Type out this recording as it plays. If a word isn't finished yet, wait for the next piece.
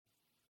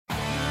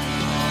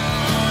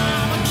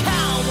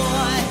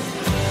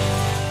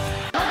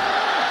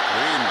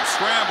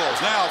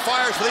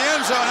for the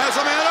end zone, has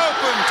a man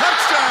open.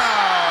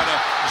 Touchdown,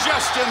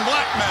 Justin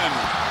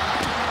Blackmon.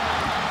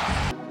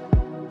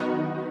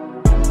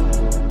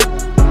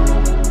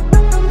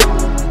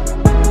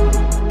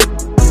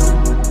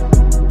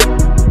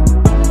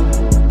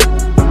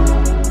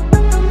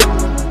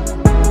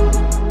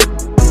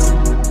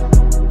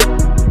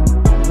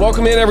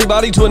 Welcome in,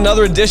 everybody, to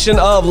another edition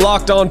of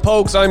Locked On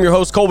Pokes. I'm your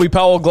host, Colby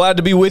Powell. Glad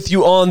to be with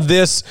you on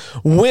this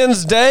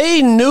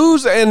Wednesday.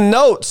 News and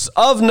notes.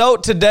 Of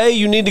note today,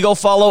 you need to go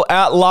follow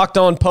at Locked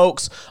On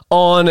Pokes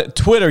on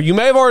Twitter. You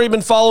may have already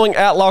been following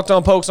at Locked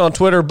On Pokes on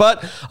Twitter,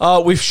 but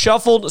we've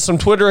shuffled some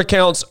Twitter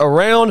accounts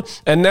around,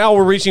 and now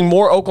we're reaching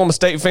more Oklahoma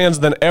State fans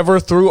than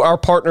ever through our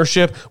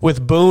partnership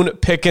with Boone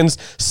Pickens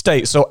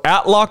State. So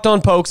at Locked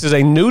On Pokes is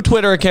a new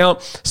Twitter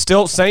account,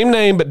 still same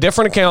name, but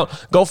different account.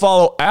 Go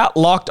follow at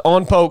Locked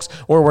On Pokes,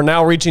 where we're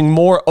now reaching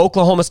more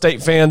Oklahoma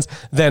State fans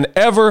than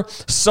ever.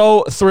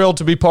 So thrilled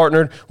to be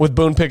partnered with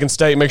Boone Pickens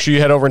State. Make sure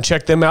you head over and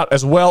check them out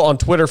as well on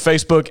Twitter,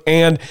 Facebook,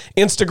 and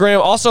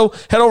Instagram. Also,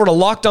 head over to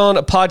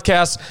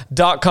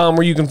LockedOnPodcast.com,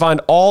 where you can find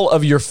all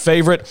of your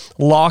favorite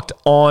Locked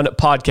On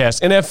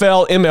podcasts.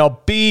 NFL,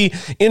 MLB,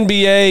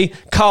 NBA,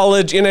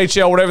 college,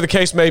 NHL, whatever the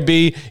case may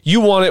be. You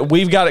want it,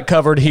 we've got it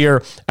covered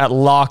here at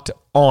Locked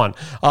On.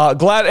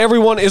 Glad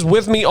everyone is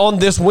with me on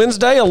this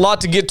Wednesday. A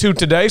lot to get to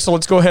today, so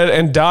let's go ahead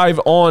and dive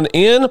on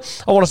in.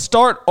 I want to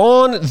start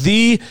on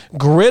the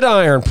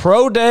gridiron.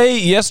 Pro Day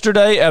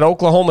yesterday at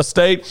Oklahoma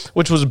State,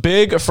 which was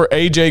big for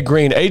A.J.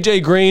 Green.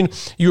 A.J. Green,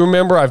 you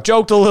remember, I've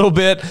joked a little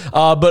bit,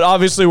 but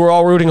obviously we're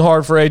all rooting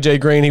hard for A.J.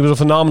 Green. He was a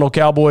phenomenal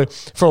Cowboy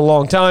for a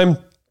long time.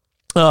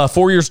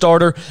 Four-year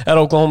starter at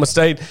Oklahoma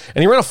State,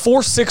 and he ran a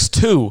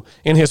 4.62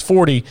 in his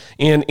 40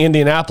 in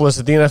Indianapolis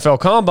at the NFL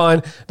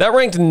Combine. That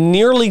ranked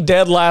nearly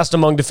dead last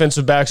among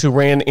defensive backs who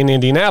ran in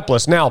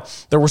Indianapolis. Now,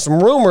 there were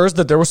some rumors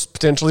that there was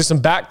potentially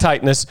some back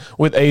tightness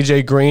with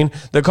A.J. Green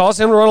that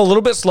caused him to run a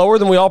little bit slower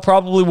than we all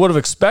probably would have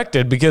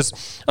expected, because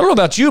I don't know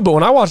about you, but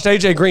when I watched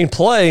A.J. Green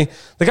play,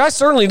 the guy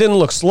certainly didn't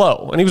look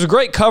slow, and he was a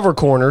great cover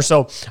corner,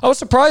 so I was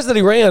surprised that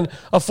he ran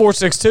a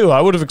 4.62. I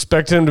would have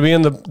expected him to be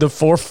in the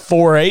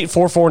 4.48,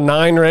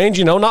 4.49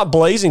 range, not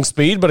blazing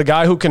speed, but a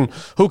guy who can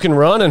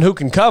run and who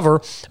can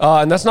cover.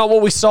 And that's not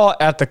what we saw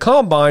at the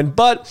Combine,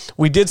 but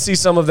we did see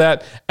some of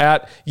that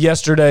at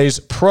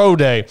yesterday's Pro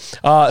Day.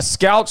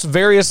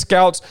 Various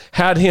scouts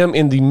had him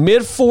in the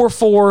mid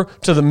 4.4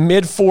 to the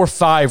mid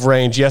 4.5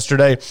 range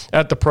yesterday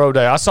at the Pro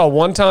Day. I saw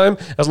one time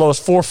as low as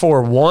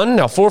 4.41.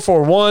 Now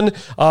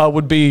 4.41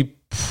 would be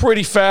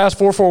pretty fast.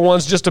 4.41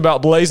 is just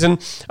about blazing.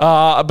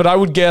 But I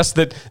would guess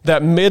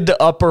that mid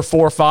to upper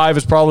 4.5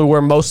 is probably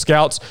where most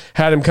scouts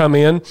had him come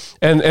in.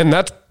 And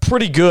that's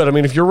pretty good. I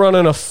mean, if you're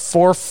running a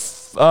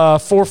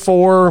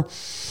 4.4,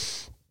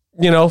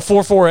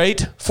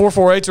 4.48.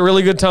 4.48 is a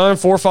really good time.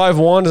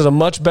 4.51 is a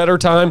much better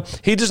time.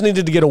 He just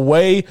needed to get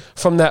away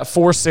from that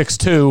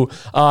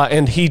 4.62,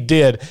 and he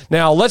did.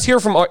 Now, let's hear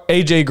from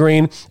A.J.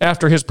 Green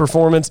after his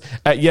performance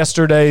at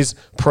yesterday's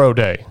Pro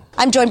Day.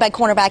 I'm joined by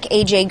cornerback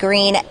A.J.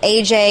 Green.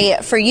 A.J.,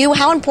 for you,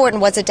 how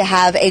important was it to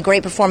have a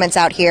great performance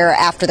out here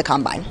after the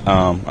Combine?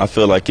 I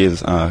feel like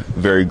it's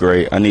very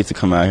great. I need to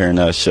come out here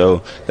and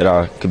show that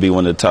I could be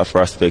one of the top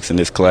prospects in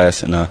this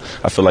class, and I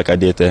feel like I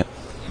did that.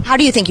 How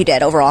do you think you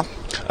did overall?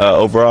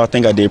 Overall, I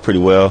think I did pretty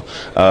well.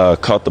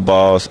 Caught the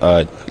balls,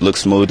 looked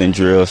smooth in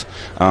drills,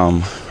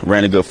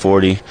 ran a good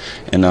 40,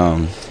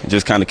 and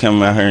just kind of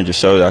came out here and just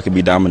showed that I could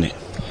be dominant.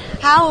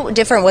 How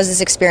different was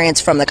this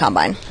experience from the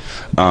Combine?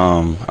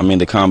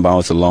 The Combine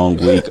was a long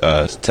week,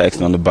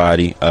 taxing on the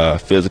body,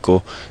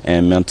 physical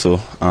and mental.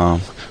 I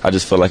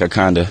just felt like I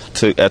kind of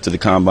took, after the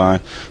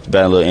Combine,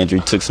 bad little injury,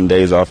 took some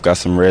days off, got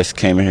some rest,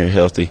 came in here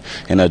healthy,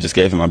 and I just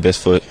gave it my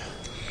best foot.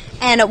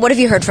 And what have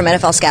you heard from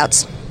NFL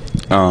scouts?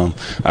 I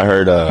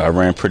heard I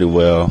ran pretty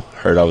well.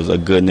 Heard I was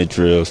good in the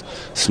drills,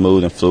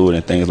 smooth and fluid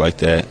and things like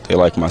that. They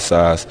like my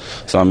size.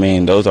 So,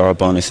 those are our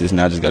bonuses.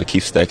 Now I just got to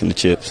keep stacking the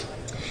chips.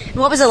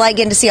 What was it like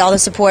getting to see all the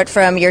support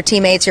from your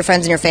teammates, your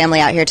friends, and your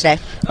family out here today?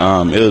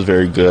 It was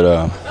very good.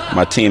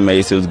 My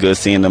teammates, it was good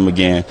seeing them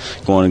again,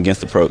 going with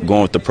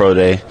the Pro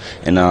Day,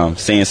 and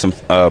seeing some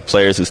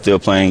players who's still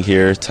playing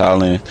here,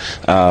 Tylen,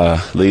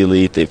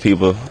 Lee,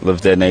 people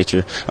of that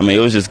nature. It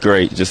was just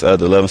great, just the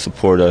love and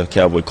support of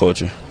Cowboy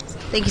culture.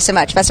 Thank you so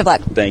much. Best of luck.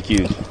 Thank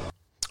you.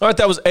 All right,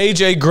 that was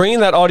A.J. Green.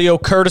 That audio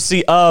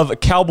courtesy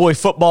of Cowboy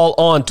Football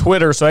on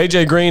Twitter. So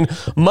A.J. Green,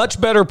 much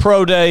better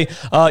pro day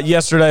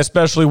yesterday,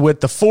 especially with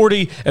the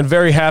 40, and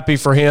very happy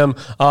for him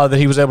that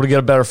he was able to get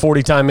a better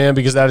 40 time in,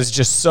 because that is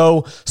just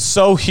so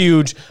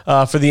huge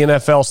for the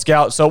NFL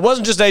scout. So it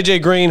wasn't just A.J.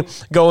 Green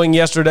going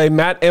yesterday.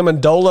 Matt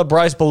Amendola,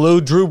 Bryce Ballou,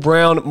 Drew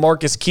Brown,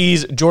 Marcus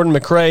Keys, Jordan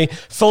McRae,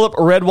 Philip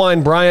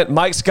Redwine Bryant,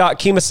 Mike Scott,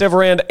 Kima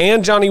Severand,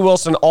 and Johnny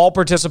Wilson all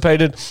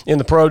participated in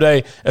the pro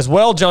day as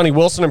well. Johnny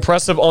Wilson,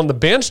 impressive on the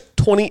bench.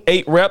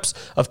 28 reps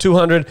of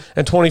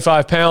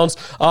 225 pounds.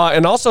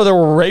 And also there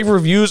were rave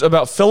reviews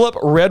about Philip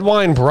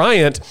Redwine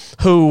Bryant,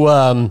 who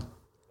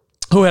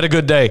who had a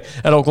good day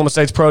at Oklahoma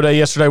State's Pro Day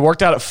yesterday.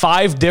 Worked out at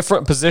 5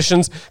 different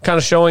positions, kind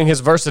of showing his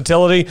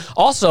versatility.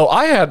 Also,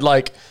 I had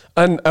like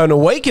an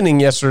awakening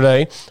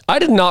yesterday. I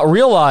did not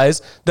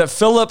realize that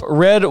Philip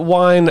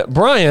Redwine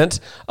Bryant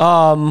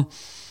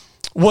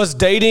was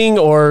dating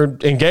or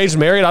engaged,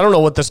 married. I don't know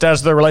what the status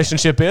of their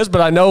relationship is,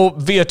 but I know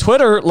via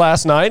Twitter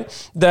last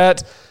night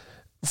that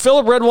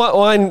Philip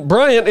Redwine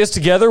Bryant is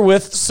together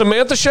with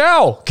Samantha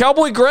Shaw,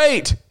 Cowboy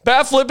great,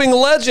 bat flipping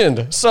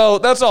legend. So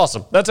that's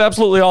awesome. That's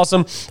absolutely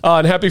awesome.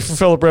 And happy for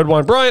Philip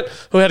Redwine Bryant,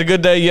 who had a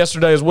good day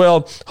yesterday as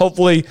well.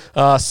 Hopefully,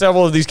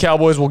 several of these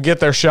Cowboys will get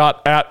their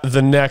shot at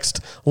the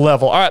next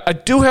level. All right, I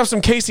do have some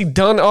Casey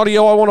Dunn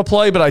audio I want to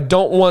play, but I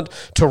don't want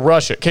to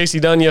rush it. Casey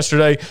Dunn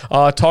yesterday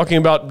talking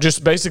about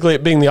just basically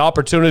it being the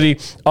opportunity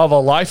of a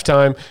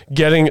lifetime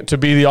getting to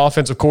be the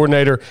offensive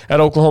coordinator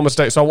at Oklahoma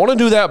State. So I want to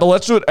do that, but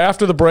let's do it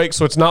after the break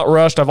so it's not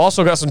rushed. I've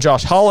also got some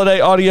Josh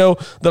Holiday audio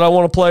that I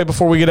want to play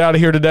before we get out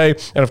of here today.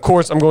 And of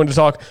course, I'm going to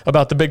talk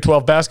about the Big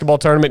 12 basketball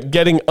tournament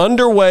getting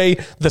underway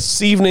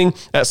this evening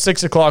at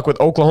 6 o'clock with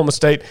Oklahoma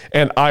State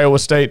and Iowa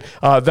State.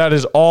 That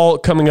is all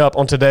coming up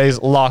on today's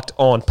Locked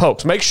On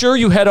Pokes. Make sure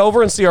you head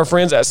over and see our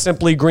friends at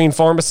Simply Green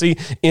Pharmacy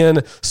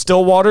in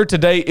Stillwater.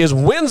 Today is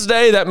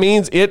Wednesday. That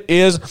means it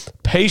is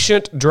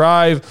Patient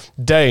Drive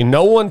Day.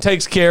 No one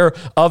takes care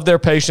of their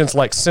patients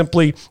like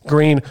Simply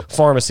Green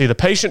Pharmacy. The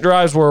patient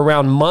drives were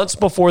around months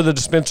before the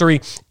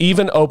dispensary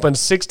even opened.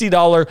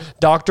 $60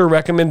 doctor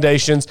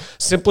recommendations.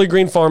 Simply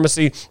Green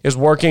Pharmacy is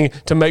working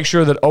to make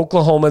sure that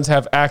Oklahomans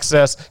have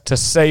access to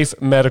safe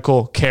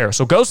medical care.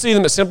 So go see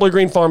them at Simply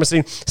Green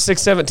Pharmacy,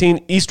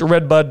 617 East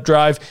Redbud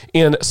Drive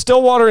in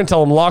Stillwater, and tell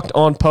them Locked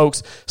On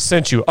Pokes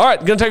sent you. All right,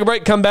 going to take a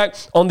break. Come back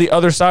on the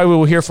other side. We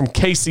will hear from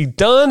Casey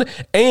Dunn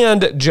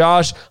and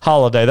Josh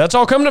Holiday. That's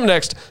all coming up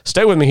next.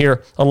 Stay with me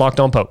here on Locked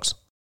On Pokes.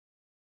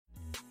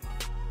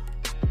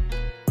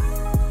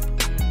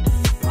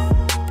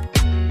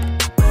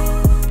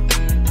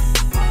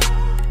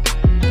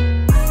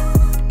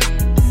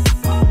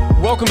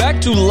 Welcome back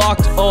to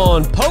Locked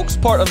On Pokes,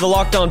 part of the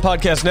Locked On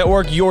Podcast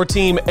Network, your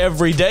team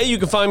every day. You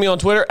can find me on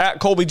Twitter at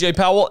Colby J.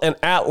 Powell and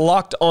at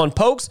Locked On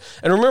Pokes.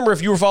 And remember,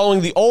 if you were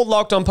following the old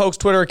Locked On Pokes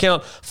Twitter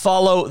account,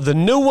 follow the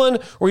new one,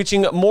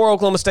 reaching more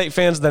Oklahoma State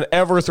fans than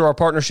ever through our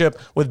partnership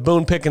with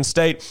Boone Pickens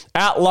State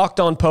at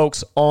Locked On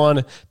Pokes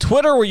on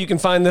Twitter, where you can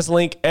find this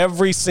link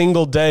every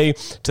single day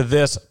to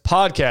this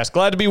podcast.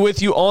 Glad to be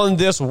with you on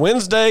this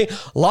Wednesday.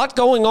 A lot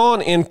going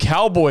on in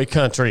Cowboy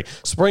country.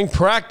 Spring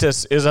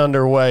practice is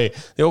underway.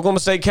 The Oklahoma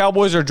State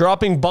Cowboys are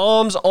dropping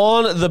bombs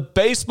on the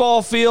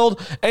baseball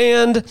field,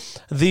 and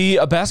the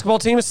basketball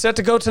team is set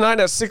to go tonight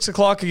at 6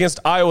 o'clock against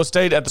Iowa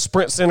State at the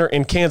Sprint Center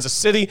in Kansas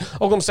City.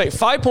 Oklahoma State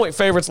 5-point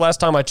favorites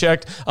last time I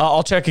checked.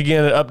 I'll check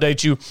again and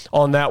update you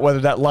on that, whether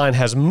that line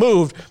has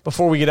moved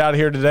before we get out of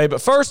here today.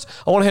 But first,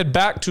 I want to head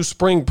back to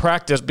spring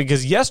practice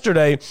because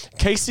yesterday,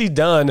 Casey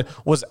Dunn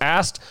was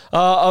asked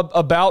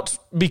about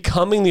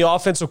becoming the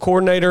offensive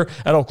coordinator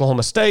at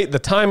Oklahoma State, the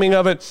timing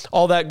of it,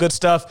 all that good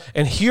stuff.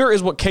 And here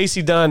is what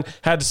Casey Dunn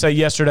had to say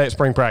yesterday at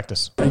spring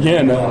practice.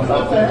 Again,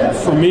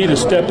 for me to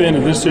step into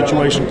this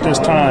situation at this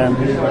time,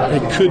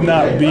 it could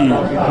not be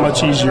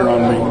much easier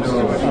on me.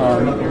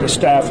 The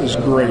staff is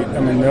great. I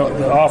mean,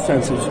 the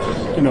offensive,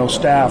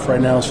 staff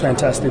right now is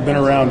fantastic. They've been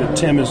around it.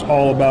 Tim is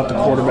all about the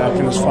quarterback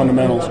and his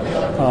fundamentals.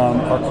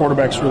 Our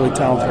quarterback's really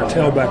talented. Our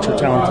tailbacks are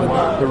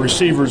talented. The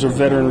receivers are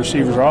veteran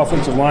receivers. Our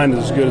offensive line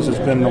is as good as it's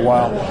been in a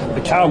while.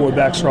 The Cowboy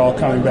backs are all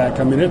coming back.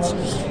 I mean,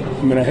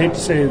 I hate to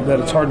say that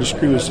it's hard to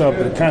screw this up,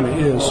 but it kind of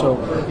is. So,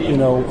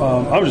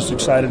 I'm just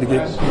excited to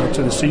get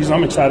to the season.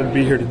 I'm excited to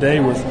be here today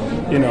with,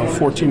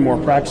 14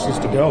 more practices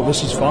to go.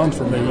 This is fun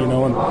for me,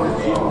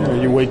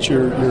 and you wait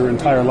your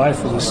entire life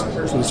for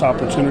this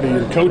opportunity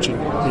in coaching.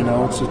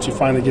 It's that you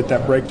finally get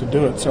that break to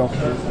do it. So,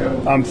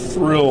 I'm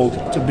thrilled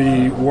to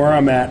be where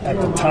I'm at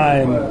the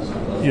time,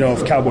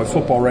 of Cowboy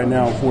football right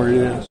now, of where it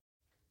is.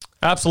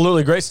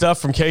 Absolutely. Great stuff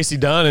from Casey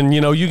Dunn. And,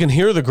 you can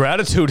hear the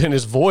gratitude in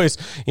his voice,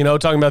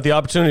 talking about the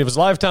opportunity of his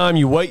lifetime.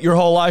 You wait your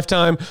whole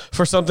lifetime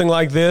for something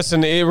like this.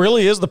 And it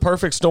really is the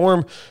perfect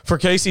storm for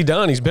Casey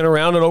Dunn. He's been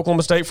around at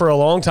Oklahoma State for a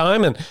long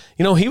time. And,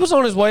 he was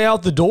on his way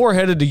out the door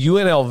headed to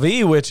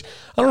UNLV, which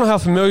I don't know how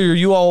familiar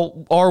you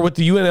all are with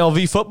the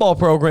UNLV football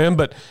program,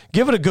 but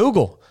give it a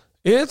Google.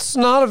 It's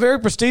not a very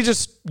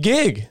prestigious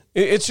gig.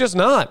 It's just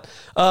not.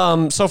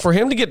 So for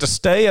him to get to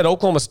stay at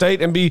Oklahoma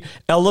State and be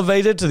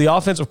elevated to the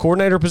offensive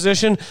coordinator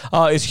position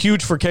is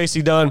huge for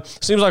Casey Dunn.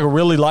 Seems like a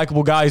really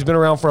likable guy. He's been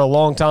around for a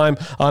long time,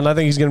 and I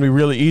think he's going to be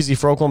really easy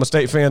for Oklahoma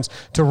State fans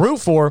to root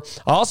for.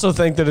 I also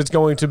think that it's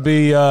going to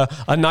be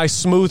a nice,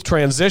 smooth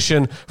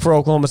transition for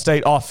Oklahoma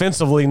State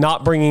offensively,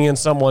 not bringing in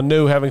someone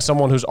new, having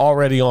someone who's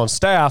already on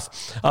staff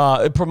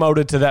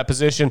promoted to that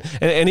position.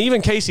 And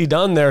even Casey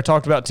Dunn there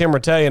talked about Tim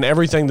Rattay and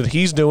everything that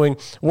he's doing,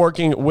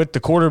 working with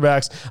the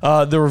quarterbacks.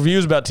 the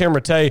reviews about Tim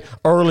Rattay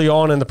early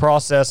on in the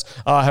process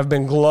have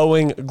been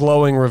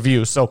glowing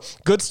reviews. So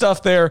good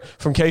stuff there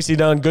from Casey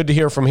Dunn. Good to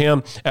hear from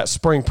him at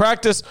spring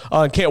practice.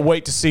 Can't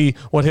wait to see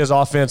what his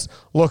offense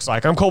looks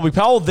like. I'm Colby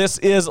Powell. This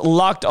is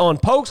Locked On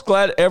Pokes.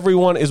 Glad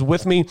everyone is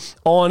with me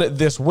on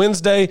this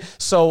Wednesday.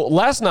 So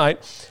last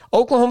night,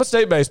 Oklahoma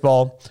State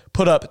baseball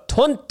put up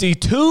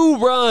 22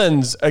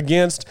 runs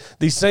against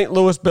the St.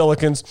 Louis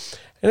Billikens,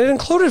 and it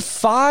included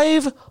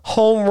 5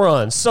 home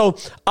runs. So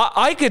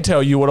I could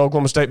tell you what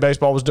Oklahoma State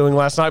baseball was doing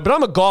last night, but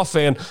I'm a golf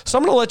fan, so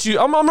I'm going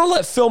to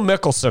let Phil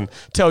Mickelson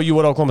tell you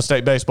what Oklahoma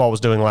State baseball was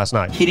doing last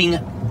night. Hitting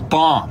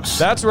bombs.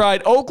 That's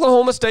right.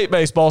 Oklahoma State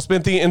baseball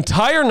spent the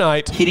entire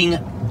night hitting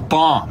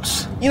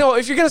bombs. You know,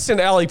 if you're going to send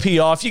Allie P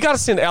off, you got to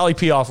send Allie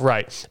P off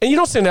right. And you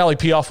don't send Allie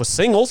P off with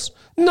singles.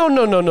 No.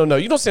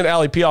 You don't send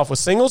Allie P off with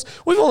singles.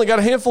 We've only got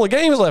a handful of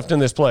games left in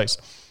this place.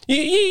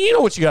 You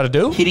know what you got to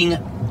do. Hitting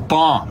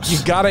bombs.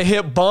 You got to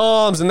hit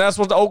bombs, and that's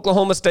what the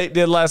Oklahoma State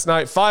did last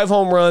night. 5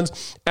 home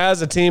runs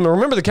as a team. And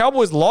remember, the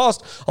Cowboys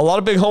lost a lot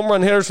of big home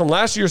run hitters from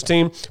last year's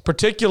team,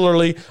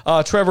 particularly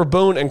Trevor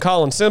Boone and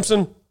Colin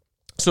Simpson.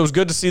 So it was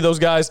good to see those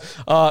guys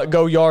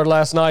go yard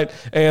last night.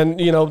 And,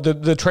 you know,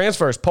 the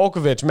transfers,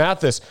 Polkovich,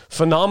 Mathis,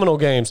 phenomenal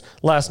games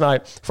last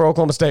night for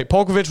Oklahoma State.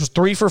 Polkovich was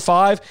 3 for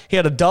 5. He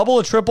had a double,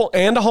 a triple,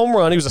 and a home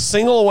run. He was a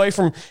single away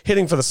from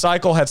hitting for the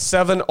cycle, had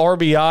 7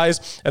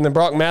 RBIs. And then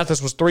Brock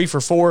Mathis was 3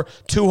 for 4,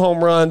 2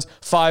 home runs,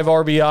 5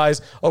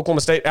 RBIs. Oklahoma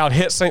State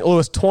out-hit St.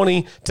 Louis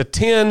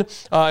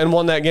 20-10 and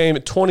won that game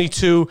at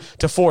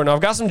 22-4. Now,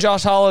 I've got some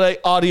Josh Holiday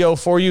audio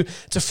for you.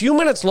 It's a few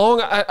minutes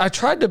long. I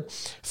tried to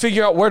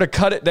figure out where to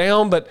cut it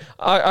down, but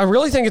I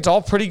really think it's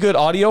all pretty good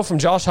audio from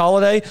Josh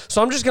Holiday. So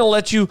I'm just going to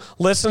let you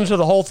listen to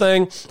the whole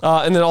thing,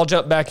 and then I'll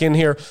jump back in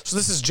here. So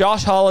this is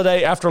Josh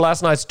Holiday after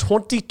last night's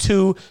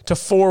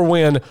 22-4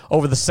 win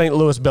over the St.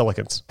 Louis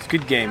Billikens.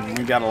 Good game.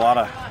 We got a lot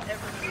of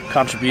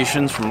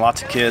contributions from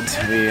lots of kids.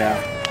 We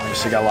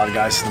obviously got a lot of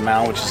guys to the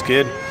mound, which is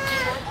good.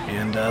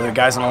 And the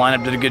guys in the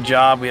lineup did a good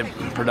job. We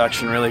had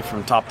production really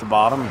from top to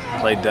bottom.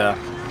 Played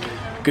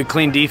good,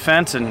 clean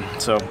defense, and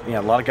so a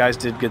lot of guys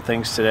did good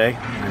things today,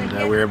 and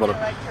we were able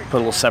to put a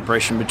little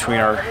separation between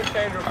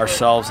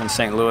ourselves and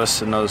St.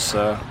 Louis in those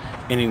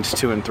innings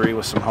 2 and 3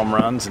 with some home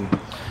runs, and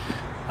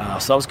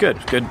so that was good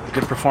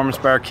performance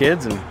by our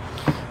kids,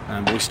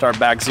 and we start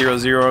back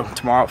 0-0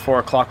 tomorrow at 4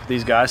 o'clock with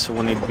these guys, so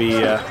we'll need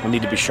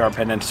to be sharp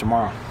heading into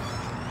tomorrow.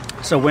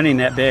 So winning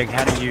that big,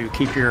 how do you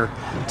keep your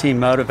team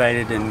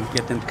motivated and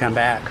get them to come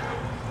back?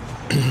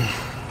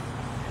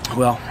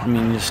 Well, I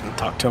mean, just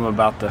talk to them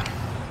about the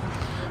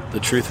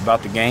truth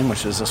about the game,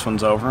 which is this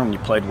one's over and you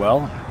played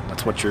well.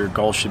 That's what your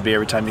goal should be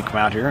every time you come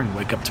out here, and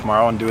wake up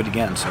tomorrow and do it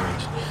again. So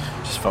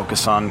just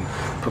focus on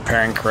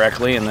preparing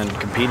correctly and then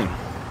competing.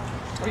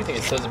 What do you think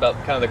it says about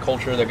kind of the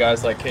culture that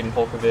guys like Caden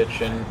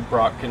Polkovich and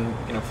Brock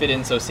can fit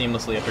in so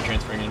seamlessly after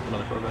transferring in from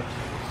other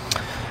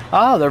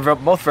quarterbacks? They're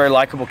both very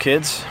likable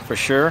kids, for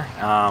sure.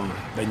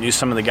 They knew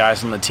some of the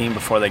guys on the team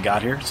before they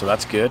got here, so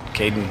that's good.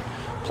 Caden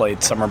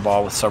played summer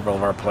ball with several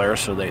of our players,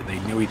 so they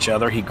knew each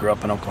other. He grew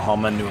up in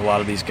Oklahoma and knew a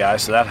lot of these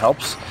guys, so that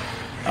helps.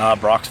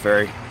 Brock's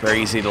very,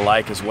 very easy to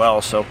like as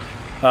well. So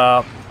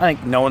I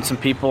think knowing some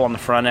people on the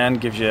front end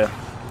gives you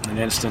an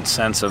instant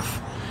sense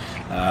of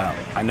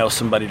I know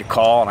somebody to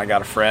call and I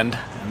got a friend.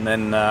 And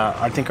then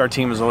I think our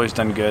team has always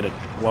done good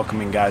at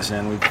welcoming guys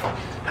in. We've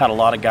had a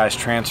lot of guys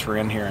transfer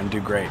in here and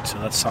do great. So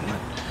that's something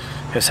that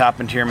has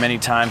happened here many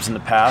times in the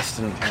past,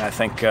 and I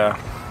think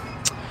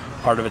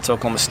part of it's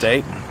Oklahoma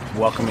State,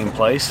 welcoming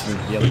place, and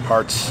the other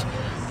parts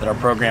that our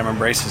program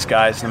embraces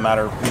guys no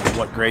matter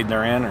what grade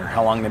they're in or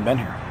how long they've been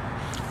here.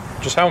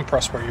 Just how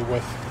impressed were you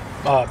with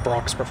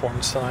Brock's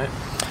performance tonight?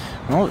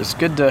 Well, it's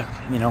good to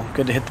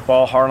hit the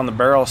ball hard on the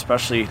barrel,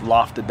 especially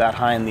lofted that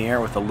high in the air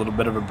with a little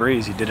bit of a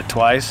breeze. He did it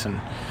twice, and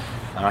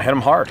hit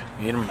him hard.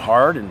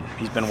 And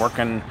he's been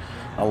working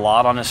a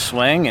lot on his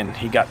swing, and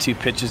he got 2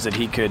 pitches that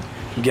he could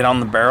get on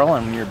the barrel.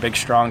 And when you're a big,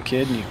 strong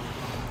kid and you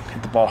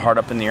hit the ball hard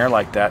up in the air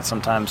like that,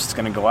 sometimes it's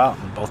going to go out.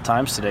 And both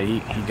times today,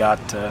 he got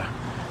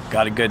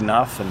it good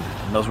enough, and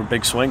those were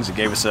big swings. It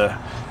gave us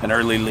an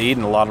early lead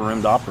and a lot of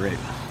room to operate.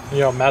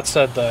 Matt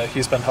said that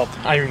he's been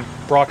helping.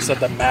 Brock said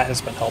that Matt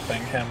has been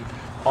helping him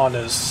on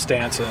his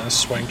stance and his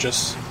swing.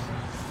 Just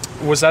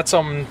was that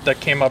something that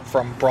came up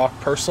from Brock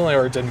personally,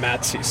 or did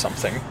Matt see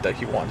something that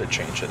he wanted to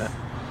change in it?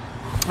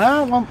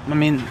 Well, I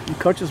mean,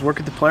 coaches work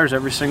with the players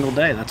every single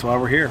day. That's why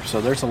we're here.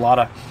 So there's a lot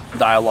of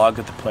dialogue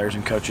that the players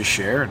and coaches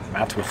share, and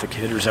Matt's with the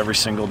hitters every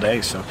single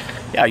day. So,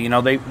 yeah,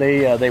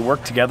 they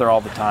work together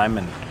all the time,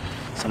 and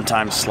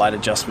sometimes slight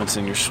adjustments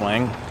in your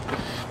swing.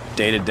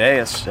 Day to day,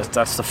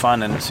 that's the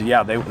fun, and so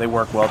they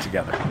work well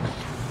together.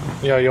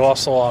 You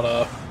lost a lot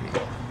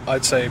of,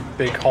 I'd say,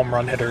 big home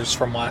run hitters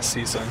from last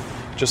season.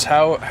 Just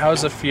how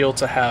does it feel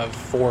to have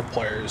 4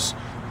 players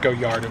go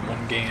yard in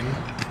one game?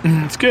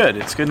 It's good.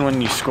 It's good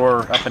when you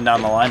score up and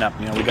down the lineup.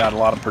 We got a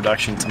lot of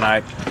production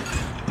tonight,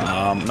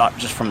 not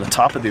just from the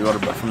top of the order,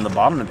 but from the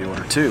bottom of the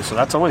order too. So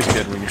that's always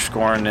good when you're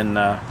scoring in.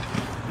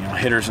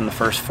 Hitters in the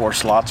first 4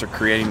 slots are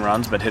creating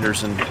runs, but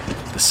hitters in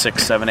the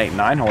 6, 7, 8,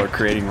 9 hole are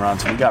creating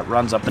runs. We got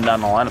runs up and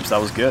down the lineups.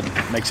 That was good.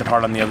 It makes it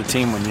hard on the other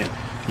team when you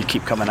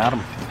keep coming at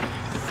them.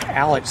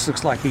 Alex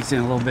looks like he's in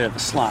a little bit of a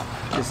slump.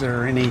 Is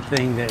there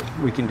anything that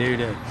we can do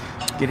to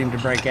get him to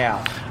break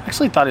out? I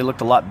actually thought he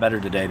looked a lot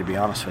better today, to be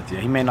honest with you.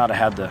 He may not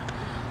have had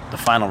the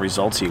final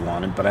results he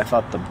wanted, but I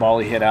thought the ball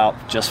he hit out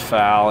just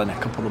foul, and a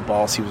couple of the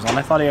balls he was on,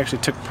 I thought he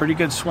actually took pretty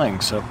good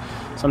swings. So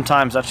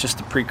sometimes that's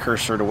just a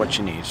precursor to what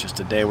you need. It's just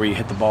a day where you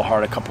hit the ball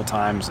hard a couple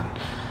times, and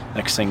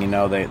next thing you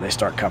know, they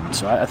start coming.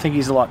 So I think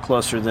he's a lot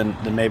closer than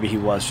maybe he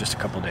was just a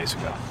couple of days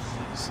ago.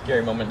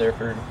 Scary moment there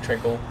for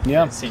Trinkle.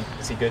 Yeah. Is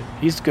he good?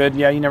 He's good.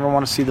 Yeah, you never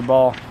want to see the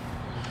ball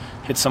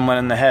hit someone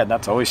in the head.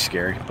 That's always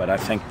scary. But I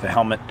think the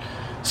helmet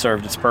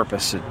served its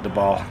purpose. The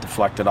ball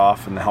deflected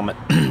off and the helmet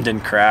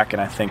didn't crack.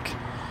 And I think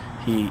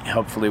he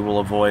hopefully will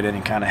avoid any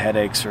kind of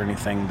headaches or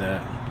anything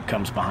that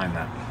comes behind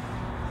that.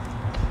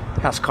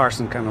 How's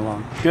Carson coming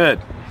along?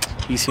 Good.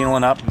 He's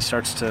healing up. He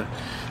starts to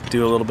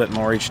do a little bit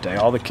more each day.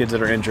 All the kids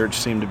that are injured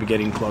seem to be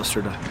getting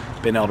closer to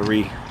being able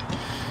to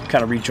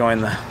kind of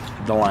rejoin the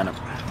lineup.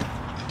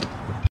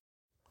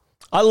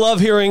 I love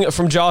hearing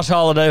from Josh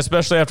Holliday,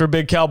 especially after a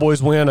big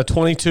Cowboys win, a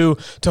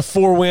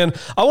 22-4 win.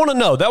 I want to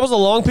know, that was a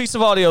long piece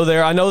of audio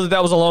there. I know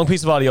that was a long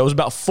piece of audio. It was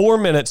about 4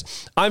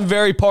 minutes. I'm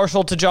very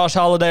partial to Josh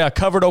Holliday. I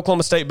covered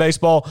Oklahoma State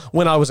baseball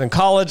when I was in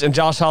college, and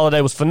Josh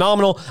Holliday was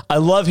phenomenal. I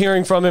love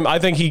hearing from him. I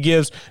think he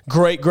gives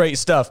great, great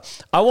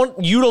stuff. I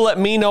want you to let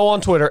me know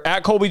on Twitter,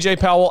 at Colby J.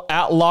 Powell,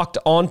 at Locked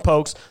On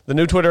Pokes, the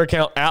new Twitter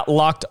account, at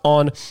Locked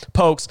On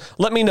Pokes.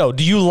 Let me know,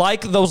 do you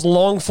like those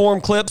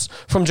long-form clips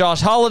from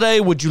Josh Holliday?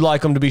 Would you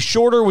like them to be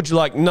shorter? Would you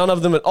like none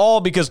of them at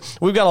all? Because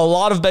we've got a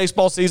lot of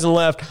baseball season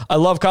left. I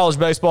love college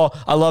baseball.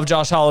 I love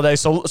Josh Holliday.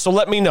 So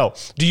let me know.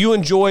 Do you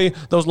enjoy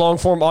those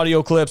long-form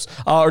audio clips,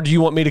 or do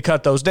you want me to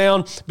cut those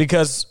down?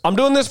 Because I'm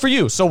doing this for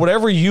you. So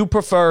whatever you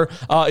prefer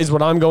is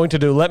what I'm going to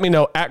do. Let me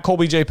know, at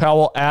Colby J.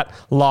 Powell, at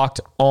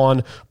Locked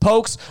On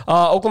Pokes.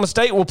 Oklahoma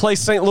State will play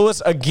St.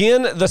 Louis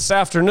again this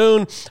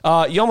afternoon.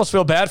 You almost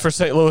feel bad for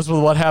St. Louis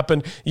with what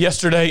happened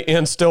yesterday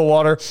in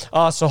Stillwater.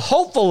 So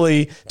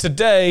hopefully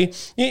today,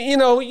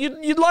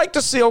 you'd like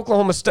to see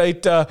Oklahoma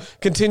State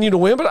continue to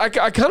win, but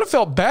I kind of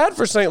felt bad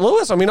for St.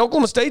 Louis. I mean,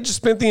 Oklahoma State just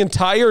spent the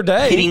entire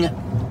day hitting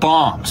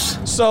bombs.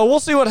 So we'll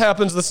see what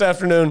happens this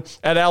afternoon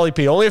at Alley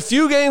P. Only a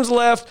few games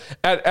left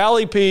at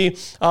Alley P,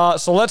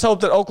 so let's hope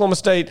that Oklahoma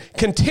State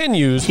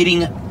continues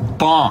hitting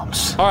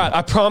bombs. All right,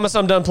 I promise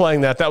I'm done playing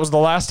that. That was the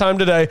last time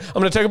today. I'm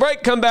going to take a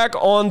break, come back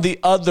on the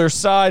other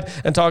side,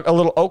 and talk a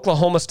little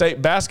Oklahoma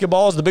State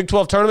basketball as the Big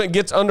 12 tournament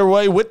gets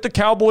underway with the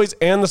Cowboys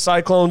and the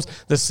Cyclones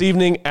this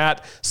evening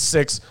at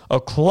 6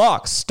 o'clock.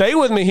 Stay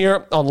with me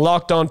here on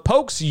Locked On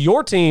Pokes,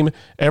 your team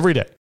every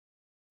day.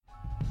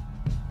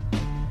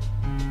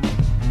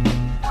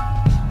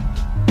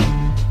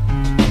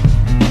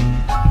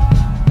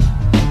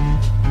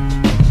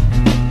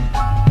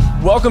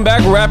 Welcome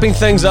back. Wrapping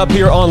things up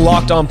here on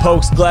Locked On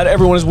Pokes. Glad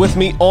everyone is with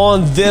me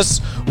on this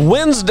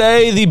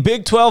Wednesday. The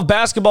Big 12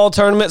 basketball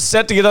tournament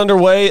set to get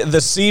underway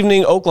this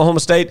evening.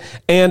 Oklahoma State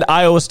and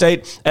Iowa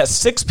State at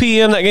 6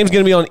 p.m. That game's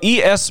going to be on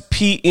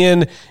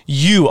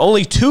ESPNU.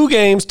 Only 2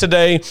 games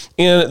today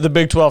in the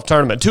Big 12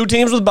 tournament. 2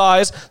 teams with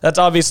byes. That's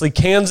obviously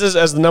Kansas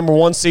as the number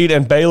 1 seed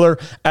and Baylor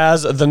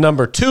as the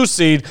number 2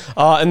 seed.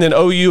 And then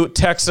OU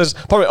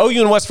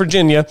and West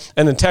Virginia,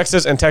 and then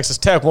Texas and Texas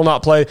Tech will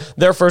not play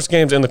their first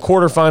games in the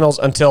quarterfinals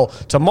until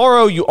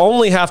tomorrow. You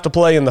only have to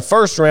play in the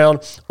first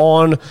round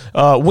on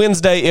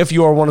Wednesday if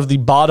you are one of the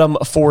bottom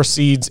 4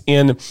 seeds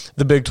in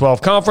the Big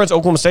 12 Conference.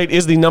 Oklahoma State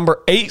is the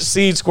number 8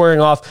 seed squaring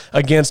off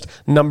against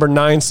number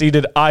 9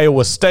 seeded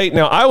Iowa State.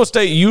 Now, Iowa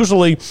State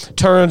usually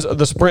turns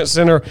the Sprint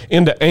Center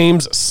into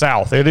Ames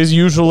South. It is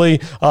usually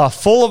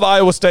full of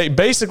Iowa State,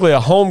 basically a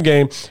home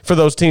game for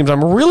those teams.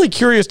 I'm really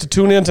curious to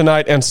tune in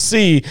tonight and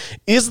see,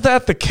 is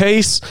that the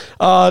case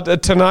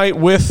tonight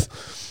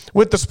with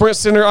the Sprint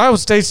Center? Iowa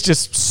State's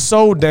just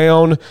so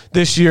down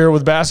this year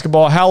with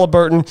basketball.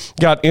 Halliburton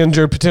got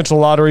injured, potential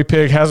lottery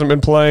pick, hasn't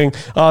been playing.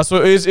 So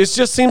it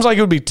just seems like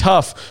it would be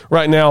tough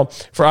right now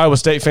for Iowa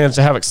State fans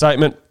to have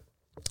excitement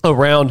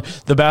around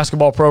the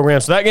basketball program.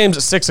 So that game's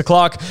at 6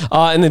 o'clock.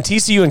 And then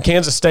TCU and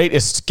Kansas State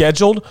is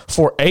scheduled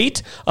for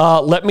 8.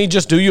 Let me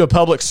just do you a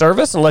public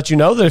service and let you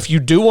know that if you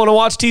do want to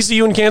watch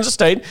TCU and Kansas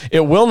State, it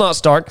will not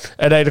start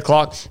at 8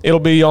 o'clock. It'll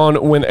be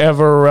on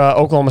whenever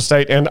Oklahoma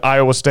State and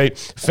Iowa State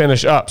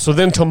finish up. So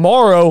then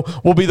tomorrow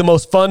will be the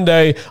most fun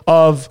day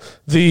of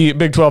the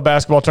Big 12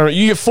 basketball tournament.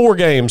 You get 4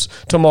 games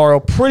tomorrow,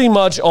 pretty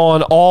much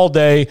on all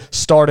day,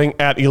 starting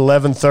at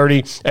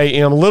 11:30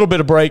 a.m. A little bit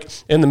of break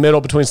in the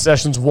middle between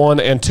sessions 1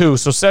 and 2.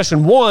 So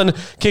session 1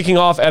 kicking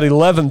off at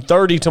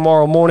 11:30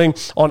 tomorrow morning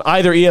on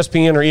either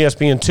ESPN or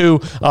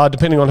ESPN2,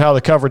 depending on how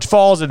the coverage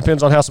falls. It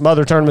depends on how some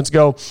other tournaments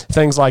go,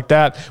 things like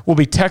that. Will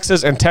be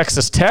Texas and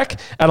Texas Tech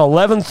at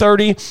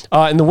 11:30,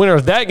 and the winner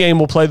of that game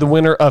will play the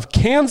winner of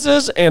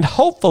Kansas and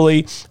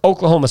hopefully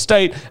Oklahoma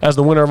State, as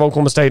the winner of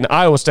Oklahoma State and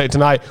Iowa State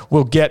tonight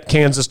will get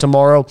Kansas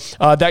tomorrow.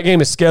 That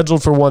game is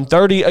scheduled for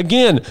 1:30.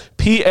 Again,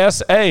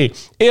 PSA.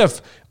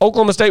 If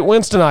Oklahoma State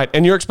wins tonight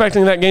and you're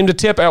expecting that game to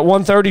tip at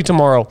 1:30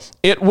 tomorrow,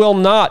 it will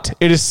not.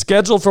 It is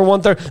scheduled for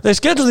 1:30. They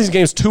schedule these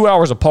games 2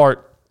 hours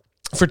apart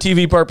for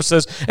TV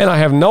purposes, and I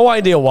have no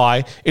idea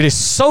why. It is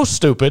so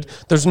stupid.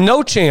 There's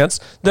no chance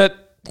that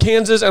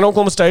Kansas and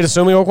Oklahoma State,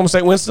 assuming Oklahoma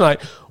State wins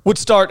tonight, would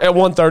start at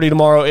 1:30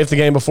 tomorrow if the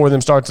game before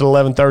them starts at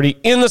 11:30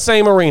 in the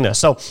same arena.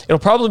 So it'll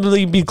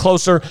probably be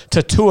closer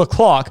to 2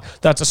 o'clock.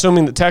 That's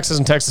assuming that Texas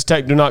and Texas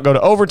Tech do not go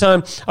to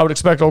overtime. I would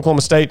expect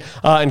Oklahoma State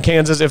and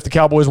Kansas, if the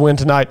Cowboys win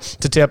tonight,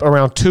 to tip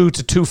around 2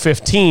 to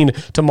 2:15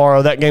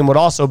 tomorrow. That game would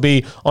also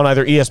be on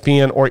either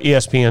ESPN or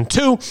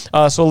ESPN2.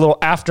 So a little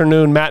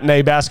afternoon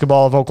matinee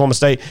basketball if Oklahoma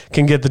State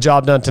can get the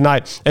job done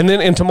tonight. And then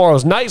in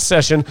tomorrow's night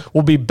session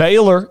will be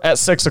Baylor at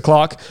 6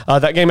 o'clock.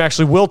 That game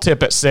actually will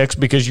tip at 6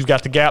 because you've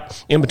got the gap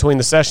in between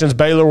the sessions.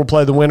 Baylor will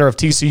play the winner of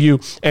TCU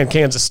and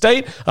Kansas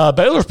State.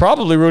 Baylor's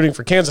probably rooting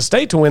for Kansas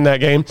State to win that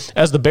game,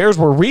 as the Bears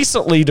were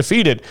recently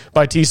defeated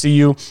by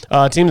TCU,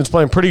 a team that's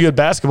playing pretty good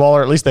basketball,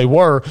 or at least they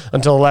were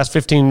until the last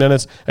 15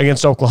 minutes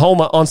against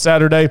Oklahoma on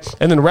Saturday.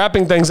 And then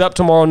wrapping things up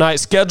tomorrow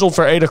night, scheduled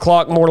for 8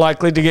 o'clock, more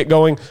likely to get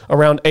going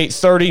around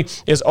 8:30,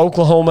 is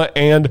Oklahoma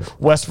and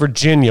West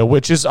Virginia,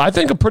 which is, I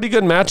think, a pretty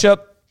good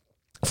matchup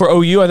for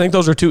OU. I think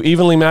those are two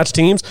evenly matched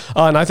teams,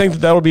 and I think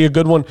that'll be a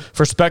good one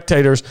for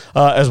spectators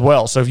as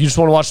well. So if you just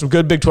want to watch some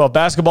good Big 12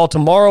 basketball,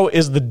 tomorrow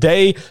is the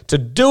day to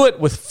do it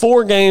with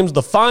 4 games.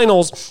 The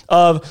finals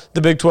of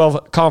the Big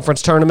 12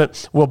 Conference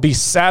Tournament will be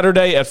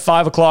Saturday at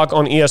 5 o'clock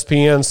on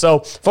ESPN.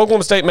 So if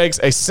Oklahoma State makes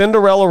a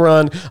Cinderella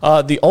run,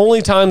 the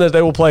only time that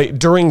they will play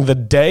during the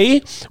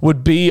day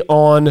would be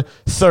on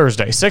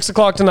Thursday. 6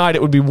 o'clock tonight,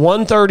 it would be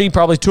 1:30,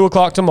 probably 2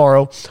 o'clock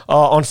tomorrow.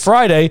 On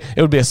Friday,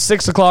 it would be a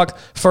 6 o'clock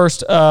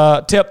first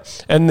tip,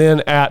 and then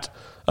at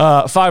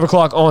 5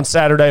 o'clock on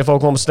Saturday, if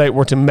Oklahoma State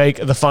were to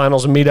make the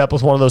finals and meet up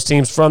with one of those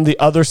teams from the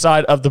other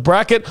side of the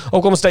bracket.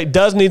 Oklahoma State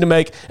does need to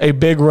make a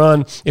big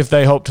run if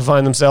they hope to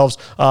find themselves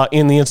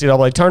in the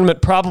NCAA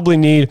tournament. Probably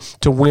need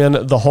to win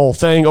the whole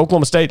thing.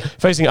 Oklahoma State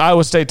facing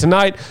Iowa State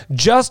tonight.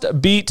 Just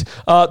beat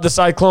the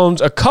Cyclones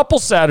a couple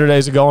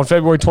Saturdays ago on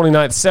February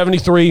 29th,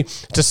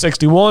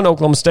 73-61.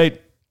 Oklahoma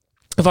State,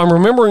 if I'm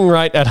remembering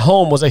right, at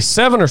home was a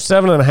 7 or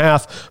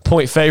 7.5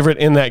 point favorite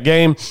in that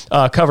game,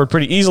 covered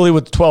pretty easily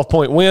with the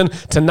 12-point win.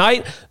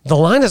 Tonight, the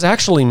line has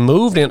actually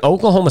moved in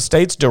Oklahoma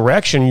State's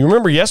direction. You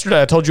remember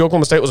yesterday I told you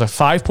Oklahoma State was a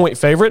 5-point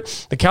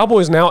favorite. The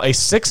Cowboys now a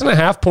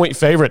 6.5 point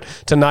favorite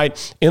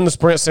tonight in the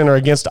Sprint Center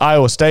against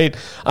Iowa State.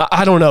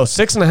 I don't know.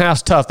 6.5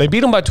 is tough. They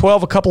beat them by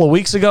 12 a couple of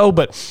weeks ago,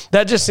 but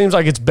that just seems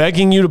like it's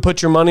begging you to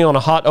put your money on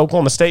a hot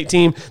Oklahoma State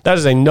team. That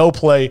is a no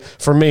play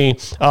for me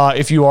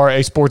if you are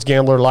a sports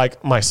gambler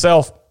like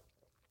myself.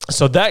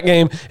 So that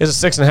game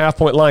is a 6.5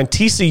 point line.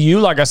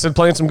 TCU, like I said,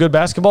 playing some good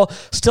basketball,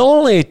 still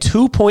only a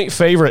 2-point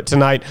favorite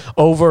tonight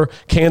over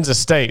Kansas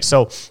State.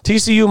 So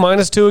TCU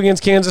 -2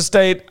 against Kansas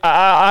State.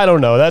 I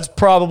don't know. That's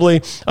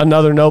probably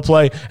another no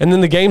play. And then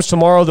the games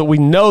tomorrow that we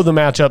know the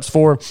matchups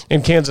for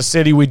in Kansas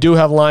City, we do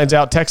have lines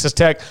out. Texas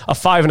Tech, a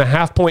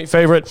 5.5 point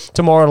favorite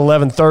tomorrow at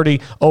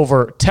 11:30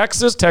 over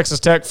Texas.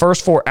 Texas Tech,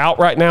 first 4 out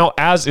right now,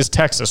 as is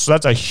Texas. So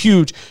that's a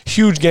huge,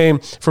 huge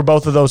game for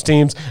both of those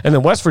teams. And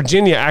then West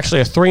Virginia,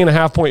 actually a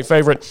 3.5 point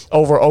favorite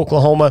over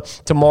Oklahoma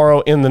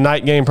tomorrow in the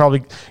night game,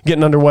 probably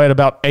getting underway at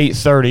about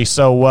 8:30.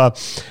 So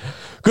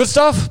good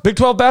stuff. Big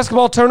 12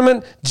 basketball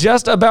tournament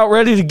just about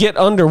ready to get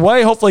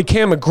underway. Hopefully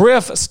Cam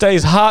McGriff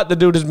stays hot. The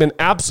dude has been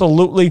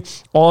absolutely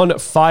on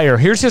fire.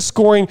 Here's his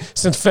scoring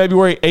since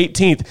February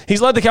 18th.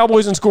 He's led the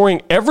Cowboys in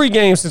scoring every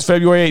game since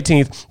February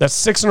 18th. That's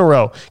 6 in a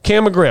row.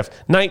 Cam McGriff,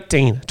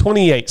 19,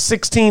 28,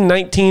 16,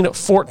 19,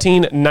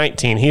 14,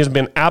 19. He has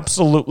been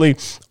absolutely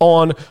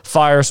on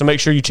fire. So make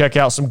sure you check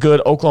out some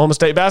good Oklahoma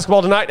State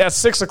basketball tonight at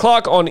 6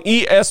 o'clock on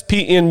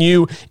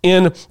ESPNU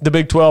in the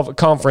Big 12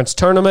 Conference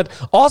Tournament.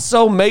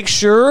 Also, make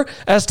sure,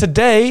 as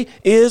today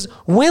is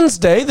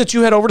Wednesday, that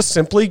you head over to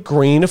Simply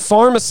Green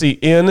Pharmacy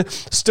in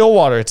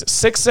Stillwater. It's at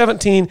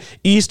 617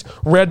 East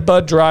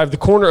Redbud Drive, the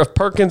corner of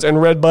Perkins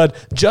and Redbud,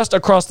 just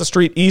across the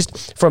street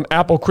east from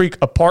Apple Creek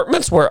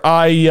Apartments, where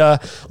I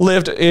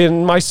lived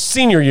in my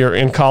senior year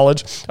in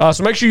college.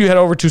 So make sure you head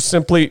over to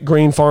Simply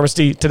Green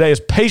Pharmacy. Today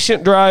is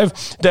Patient Drive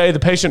Day. The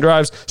patient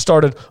drives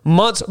started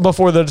months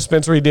before the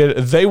dispensary did.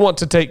 They want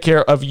to take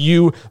care of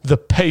you, the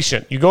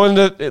patient. You go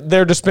into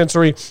their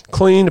dispensary,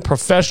 clean,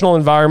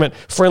 professional environment,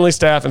 friendly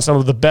staff, and some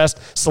of the best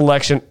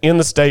selection in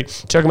the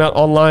state. Check them out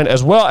online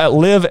as well at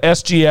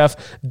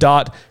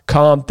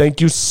livesgf.com.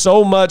 Thank you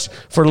so much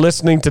for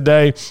listening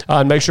today.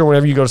 And make sure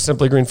whenever you go to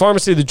Simply Green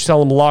Pharmacy that you tell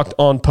them Locked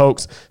On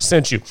Pokes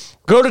sent you.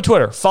 Go to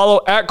Twitter. Follow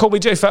at Colby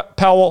J.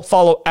 Powell.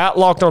 Follow at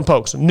Locked On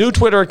Pokes. New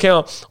Twitter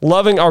account.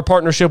 Loving our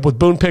partnership with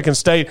Boone Pickens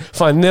State.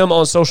 Find them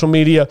on social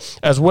media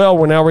as well.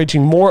 We're now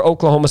reaching more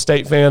Oklahoma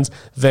State fans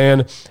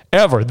than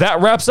ever.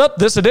 That wraps up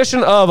this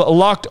edition of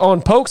Locked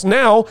On Pokes.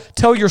 Now,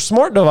 tell your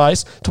smart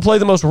device to play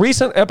the most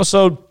recent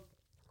episode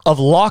of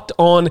Locked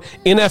On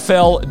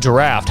NFL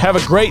Draft. Have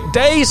a great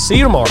day. See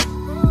you tomorrow.